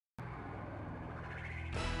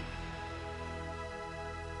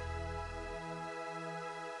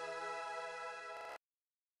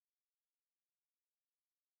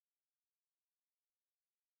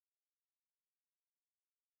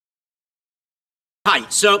Hi,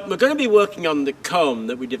 so we're going to be working on the cone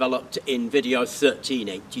that we developed in video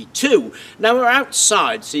 1382. Now we're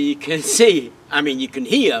outside so you can see, you can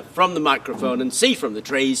hear from the microphone and see from the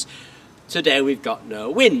trees. Today we've got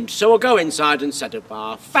no wind, so we'll go inside and set up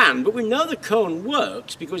our fan. But we know the cone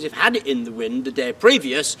works because we've had it in the wind the day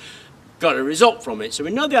previous, got a result from it. So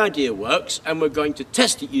we know the idea works and we're going to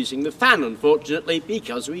test it using the fan, unfortunately,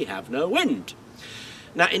 because we have no wind.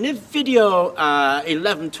 Now in video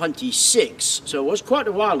 1126, so it was quite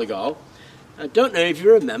a while ago, I don't know if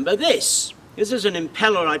you remember this. This is an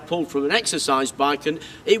impeller I pulled from an exercise bike, and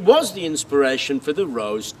it was the inspiration for the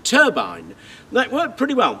Venturi Turbine. Now it worked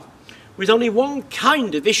pretty well, with only one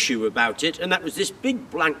kind of issue about it, and that was this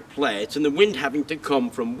big blank plate and the wind having to come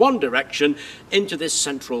from one direction into this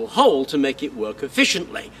central hole to make it work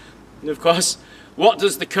efficiently. And of course, what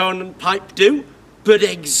does the cone and pipe do? But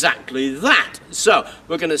exactly that. So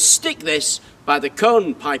we're going to stick this by the cone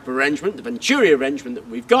and pipe arrangement, the Venturi arrangement that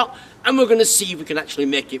we've got, and we're going to see if we can actually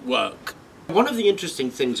make it work. One of the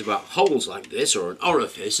interesting things about holes like this, or an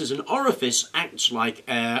orifice, is an orifice acts like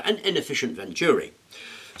an inefficient Venturi.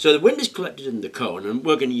 So the wind is collected in the cone, and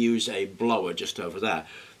we're going to use a blower just over there.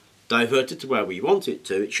 Divert it to where we want it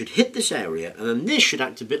to, it should hit this area, and then this should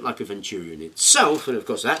act a bit like a Venturi in itself, and of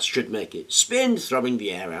course that should make it spin, throwing the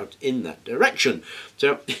air out in that direction.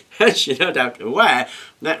 So, as you're no doubt aware,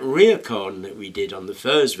 that rear cone that we did on the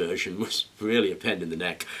first version was really a pain in the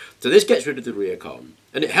neck. So this gets rid of the rear cone,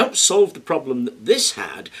 and it helps solve the problem that this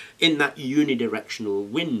had in that unidirectional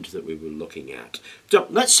wind that we were looking at. So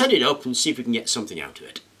let's set it up and see if we can get something out of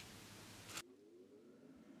it.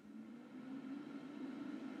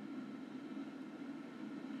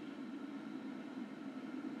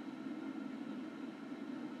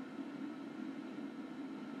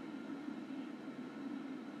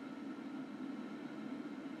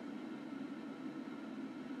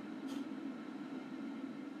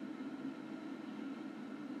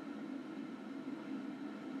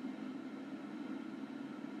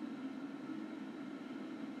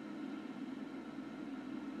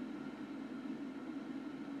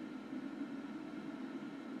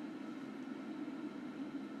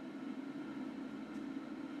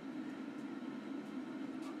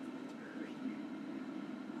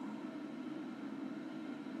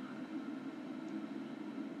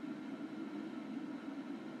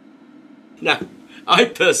 Now, I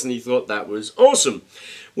personally thought that was awesome.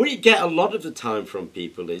 What you get a lot of the time from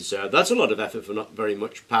people is, that's a lot of effort for not very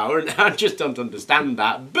much power, and I just don't understand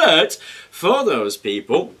that. But for those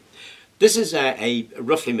people, this is a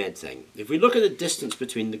roughly made thing. If we look at the distance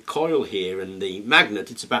between the coil here and the magnet,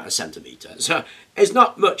 it's about 1 centimetre. So it's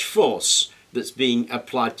not much force that's being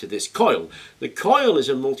applied to this coil. The coil is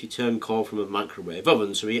a multi-turn coil from a microwave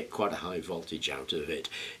oven, so we get quite a high voltage out of it.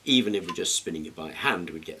 Even if we're just spinning it by hand,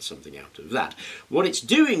 we'd get something out of that. What it's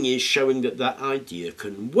doing is showing that that idea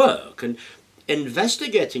can work, and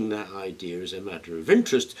investigating that idea as a matter of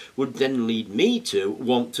interest would then lead me to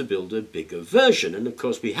want to build a bigger version. And of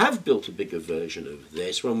course we have built a bigger version of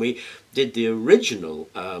this when we did the original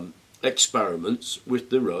experiments with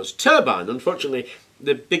the Venturi Turbine. Unfortunately,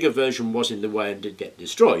 the bigger version was in the way and did get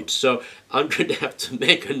destroyed, so I'm going to have to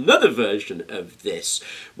make another version of this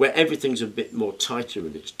where everything's a bit more tighter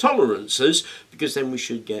in its tolerances, because then we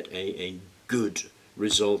should get a good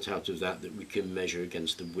result out of that we can measure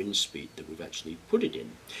against the wind speed that we've actually put it in.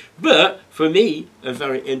 But for me, a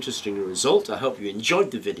very interesting result. I hope you enjoyed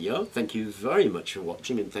the video. Thank you very much for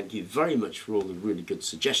watching, and thank you very much for all the really good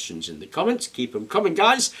suggestions in the comments. Keep them coming,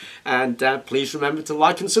 guys, and please remember to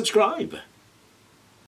like and subscribe.